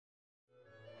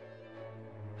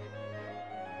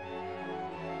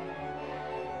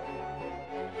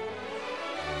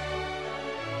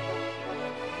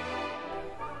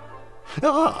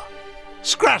Ah,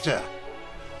 Scratter!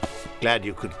 Glad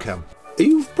you could come.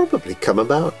 You've probably come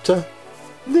about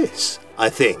this, I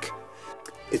think.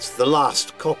 It's the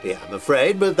last copy, I'm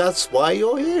afraid, but that's why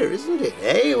you're here, isn't it,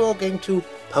 eh? We're going to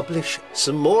publish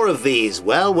some more of these.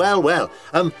 Well, well, well.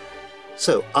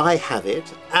 So I have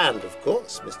it, and of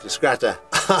course, Mr. Scratter,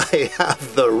 I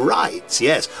have the rights,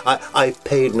 yes. I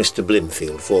paid Mr.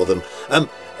 Blimfield for them.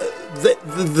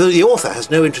 The author has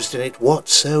no interest in it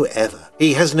whatsoever.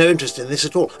 He has no interest in this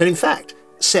at all, and in fact,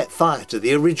 set fire to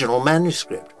the original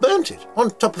manuscript, burnt it on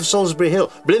top of Salisbury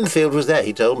Hill. Blimfield was there,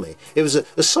 he told me. It was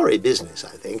a sorry business, I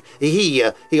think. He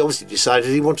obviously decided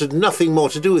he wanted nothing more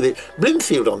to do with it.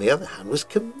 Blimfield, on the other hand, was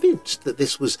convinced that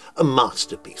this was a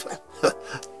masterpiece. Well,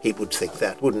 he would think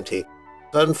that, wouldn't he?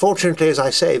 Unfortunately, as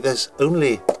I say, there's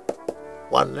only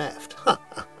one left.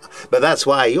 But that's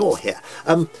why you're here.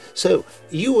 So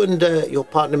you and your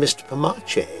partner, Mr.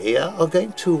 Pomace, are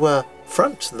going to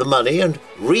front the money and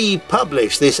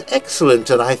republish this excellent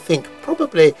and I think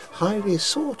probably highly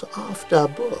sought after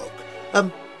book.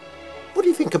 What do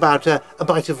you think about a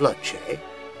bite of lunch, eh?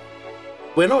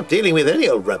 We're not dealing with any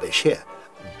old rubbish here.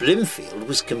 Blimfield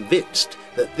was convinced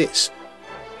that this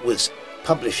was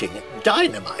publishing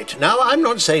dynamite. Now, I'm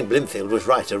not saying Blimfield was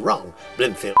right or wrong.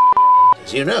 Blimfield,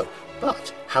 as you know.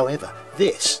 But, however,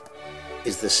 this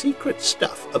is the secret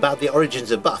stuff about the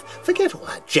origins of Buff. Forget all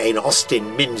that Jane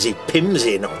Austen,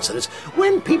 mimsy-pimsy nonsense.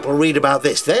 When people read about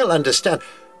this, they'll understand.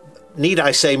 Need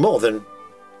I say more than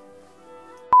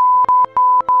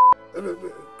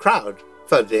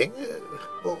crowdfunding?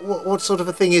 What sort of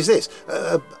a thing is this?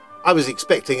 I was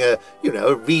expecting a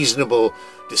reasonable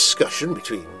discussion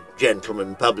between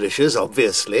gentlemen publishers,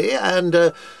 obviously, and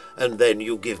then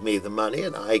you give me the money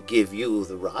and I give you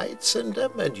the rights, and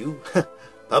you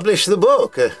publish the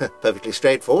book. Perfectly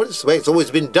straightforward. It's the way it's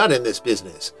always been done in this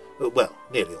business. Well,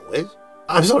 nearly always.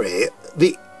 I'm sorry,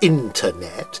 the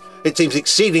internet. It seems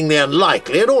exceedingly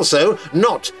unlikely and also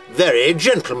not very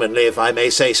gentlemanly, if I may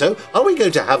say so. Are we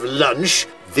going to have lunch?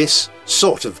 This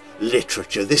sort of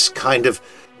literature, this kind of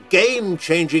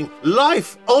game-changing,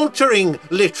 life-altering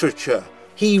literature.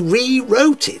 He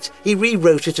rewrote it. He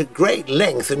rewrote it at great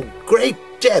length and great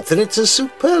depth, and it's a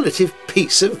superlative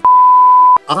piece of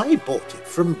I bought it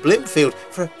from Blimfield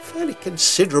for a fairly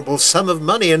considerable sum of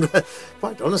money, and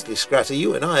quite honestly, Scratter,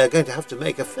 you and I are going to have to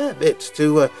make a fair bit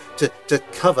to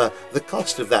cover the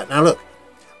cost of that. Now look,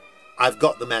 I've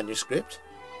got the manuscript.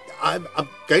 I'm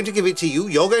going to give it to you.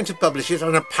 You're going to publish it,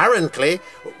 and apparently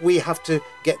we have to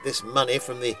get this money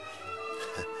from the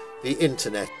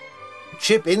internet.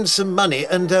 Chip in some money,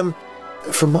 and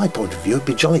from my point of view, it'd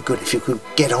be jolly good if you could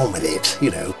get on with it,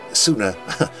 sooner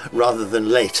rather than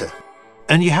later.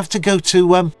 And you have to go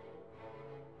to,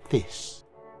 this.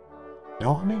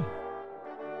 Know what I mean?